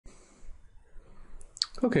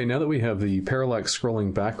Okay, now that we have the parallax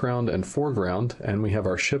scrolling background and foreground, and we have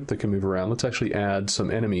our ship that can move around, let's actually add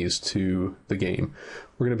some enemies to the game.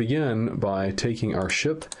 We're going to begin by taking our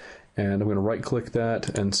ship, and I'm going to right-click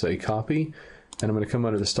that and say copy, and I'm going to come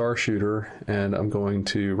under the star shooter, and I'm going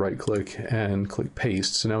to right-click and click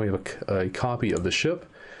paste. So now we have a copy of the ship.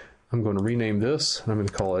 I'm going to rename this, and I'm going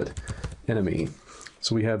to call it enemy.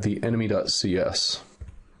 So we have the enemy.cs.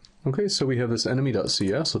 Okay, so we have this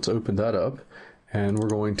enemy.cs. Let's open that up. And we're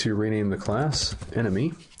going to rename the class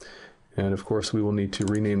enemy. And of course we will need to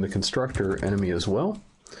rename the constructor enemy as well.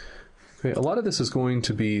 Okay, a lot of this is going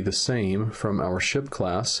to be the same from our ship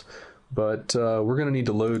class, but we're going to need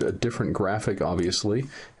to load a different graphic obviously.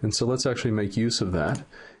 And so let's actually make use of that.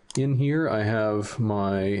 In here I have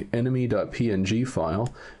my enemy.png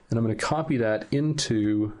file, and I'm going to copy that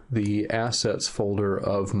into the assets folder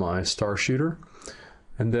of my star shooter.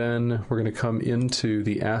 And then we're going to come into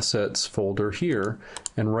the assets folder here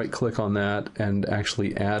and right click on that and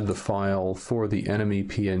actually add the file for the enemy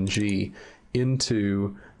PNG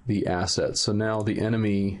into the assets. So now the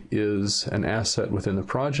enemy is an asset within the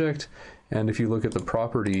project, and if you look at the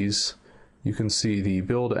properties, you can see the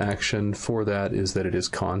build action for that is that it is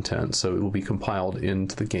content, so it will be compiled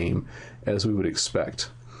into the game as we would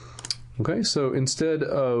expect. Okay, so instead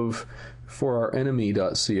of for our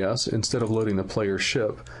enemy.cs, instead of loading the player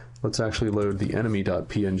ship, let's actually load the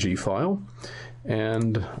enemy.png file.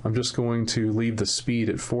 And I'm just going to leave the speed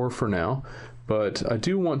at 4 for now, but I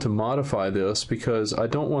do want to modify this because I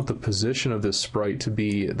don't want the position of this sprite to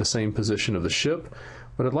be the same position of the ship.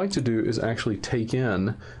 What I'd like to do is actually take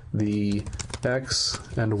in the X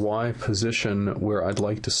and Y position where I'd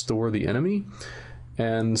like to store the enemy,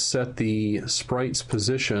 and set the sprite's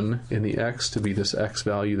position in the X to be this X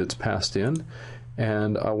value that's passed in,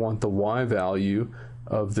 and I want the Y value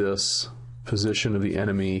of this position of the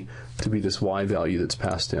enemy to be this Y value that's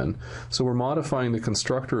passed in. So we're modifying the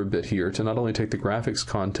constructor a bit here to not only take the graphics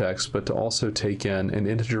context, but to also take in an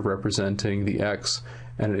integer representing the X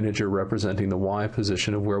and an integer representing the Y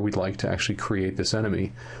position of where we'd like to actually create this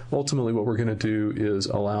enemy. Ultimately, what we're going to do is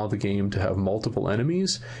allow the game to have multiple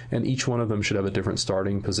enemies, and each one of them should have a different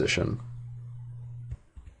starting position.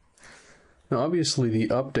 Now obviously the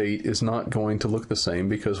update is not going to look the same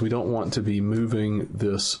because we don't want to be moving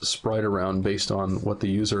this sprite around based on what the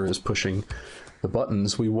user is pushing the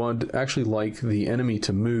buttons. We would actually like the enemy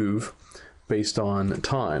to move based on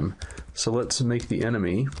time. So let's make the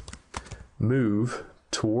enemy move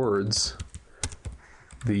towards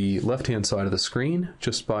the left-hand side of the screen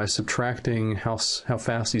just by subtracting how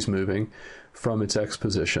fast he's moving from its X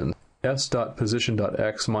position.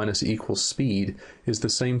 s.position.x minus equals speed is the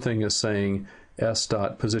same thing as saying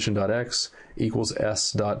s.position.x equals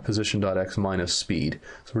s.position.x minus speed.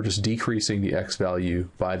 So we're just decreasing the X value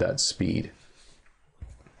by that speed.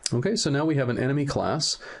 Okay, so now we have an enemy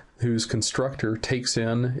class whose constructor takes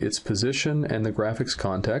in its position and the graphics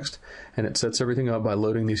context, and it sets everything up by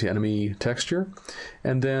loading the enemy texture.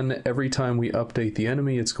 And then every time we update the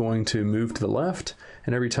enemy, it's going to move to the left,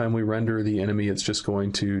 and every time we render the enemy, it's just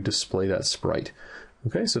going to display that sprite.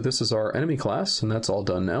 Okay, so this is our enemy class, and that's all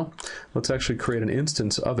done now. Let's actually create an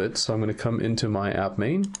instance of it. So I'm going to come into my app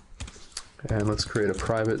main, and let's create a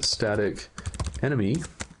private static enemy.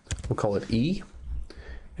 We'll call it E.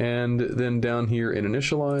 And then down here in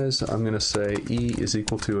initialize, I'm going to say E is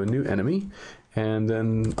equal to a new enemy, and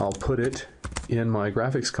then I'll put it in my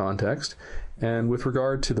graphics context. And with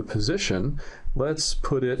regard to the position, let's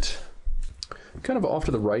put it kind of off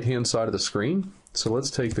to the right hand side of the screen. So let's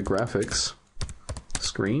take the graphics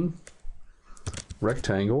screen,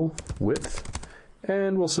 rectangle, width,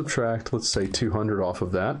 and we'll subtract, let's say 200 off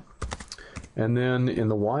of that. And then in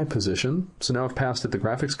the Y position, so now I've passed it the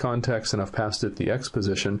graphics context and I've passed it the X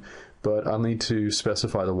position, but I'll need to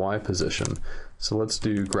specify the Y position. So let's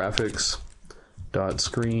do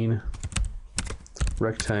graphics.screen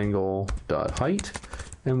rectangle.height,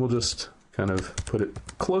 and we'll just kind of put it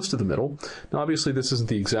close to the middle. Now obviously this isn't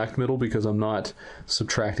the exact middle because I'm not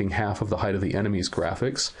subtracting half of the height of the enemy's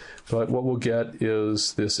graphics, but what we'll get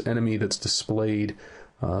is this enemy that's displayed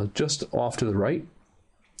just off to the right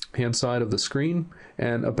hand side of the screen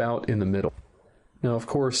and about in the middle. Now of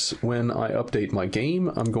course when I update my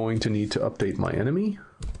game, I'm going to need to update my enemy.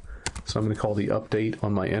 So I'm going to call the update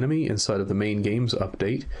on my enemy inside of the main game's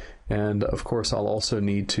update, and of course I'll also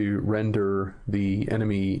need to render the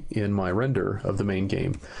enemy in my render of the main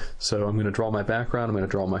game. So I'm going to draw my background, I'm going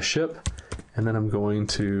to draw my ship, and then I'm going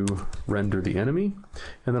to render the enemy,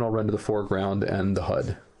 and then I'll render the foreground and the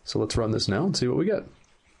HUD. So let's run this now and see what we get.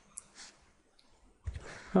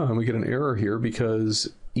 Oh, and we get an error here because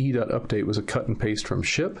e.update was a cut and paste from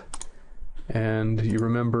ship, And you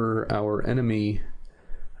remember our enemy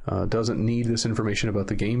doesn't need this information about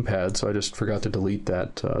the gamepad, so I just forgot to delete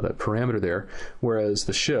that parameter there. Whereas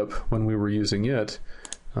the ship, when we were using it,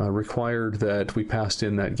 required that we passed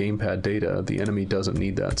in that gamepad data. The enemy doesn't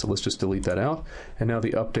need that, so let's just delete that out. And now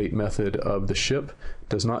the update method of the ship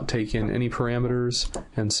does not take in any parameters,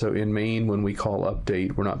 and so in main, when we call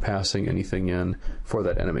update, we're not passing anything in for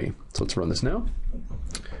that enemy. So let's run this now.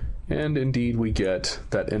 And indeed, we get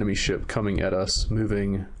that enemy ship coming at us,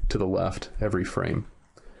 moving to the left every frame.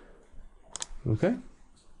 Okay.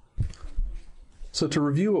 So to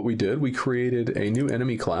review what we did, we created a new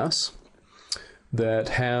enemy class that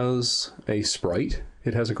has a sprite,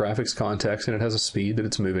 it has a graphics context, and it has a speed that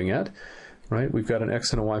it's moving at. Right? We've got an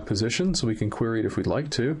X and a Y position, so we can query it if we'd like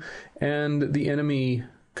to. And the enemy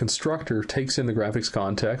constructor takes in the graphics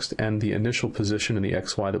context and the initial position in the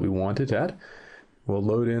XY that we want it at. We'll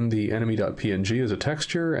load in the enemy.png as a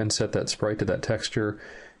texture and set that sprite to that texture.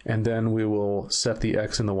 And then we will set the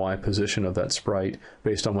X and the Y position of that sprite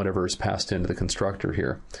based on whatever is passed into the constructor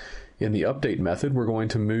here. In the update method, we're going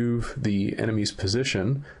to move the enemy's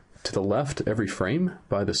position to the left every frame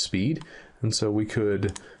by the speed. And so we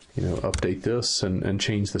could, update this and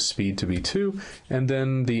change the speed to be 2, and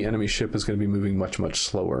then the enemy ship is going to be moving much, much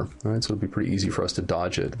slower. All right, so it'll be pretty easy for us to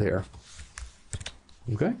dodge it there.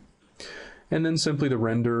 Okay. And then simply the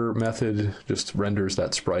render method just renders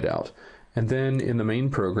that sprite out. And then in the main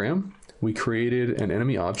program, we created an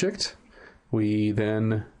enemy object. We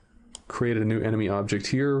then created a new enemy object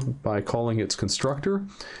here by calling its constructor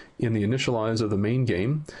in the initialize of the main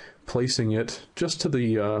game, placing it just to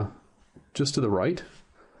the right,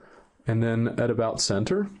 and then at about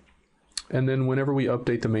center. And then whenever we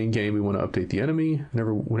update the main game, we want to update the enemy.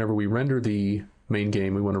 Whenever we render the main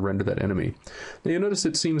game, we want to render that enemy. Now you notice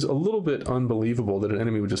it seems a little bit unbelievable that an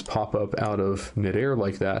enemy would just pop up out of midair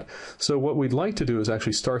like that. So what we'd like to do is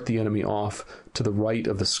actually start the enemy off to the right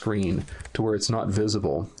of the screen to where it's not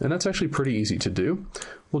visible. And that's actually pretty easy to do.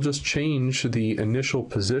 We'll just change the initial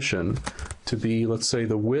position to be, let's say,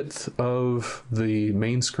 the width of the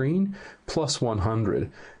main screen plus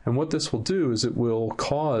 100. And what this will do is it will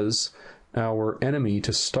cause our enemy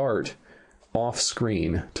to start off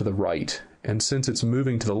screen to the right. And since it's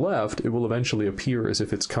moving to the left, it will eventually appear as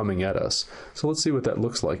if it's coming at us. So let's see what that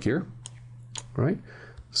looks like here. All right.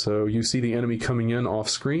 So you see the enemy coming in off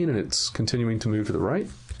screen, and it's continuing to move to the right.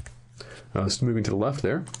 It's moving to the left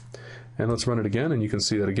there. And let's run it again, and you can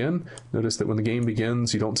see that again. Notice that when the game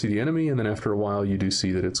begins, you don't see the enemy, and then after a while, you do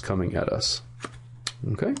see that it's coming at us.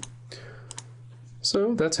 Okay.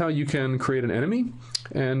 So that's how you can create an enemy.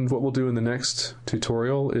 And what we'll do in the next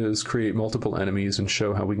tutorial is create multiple enemies and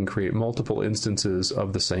show how we can create multiple instances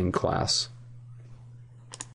of the same class.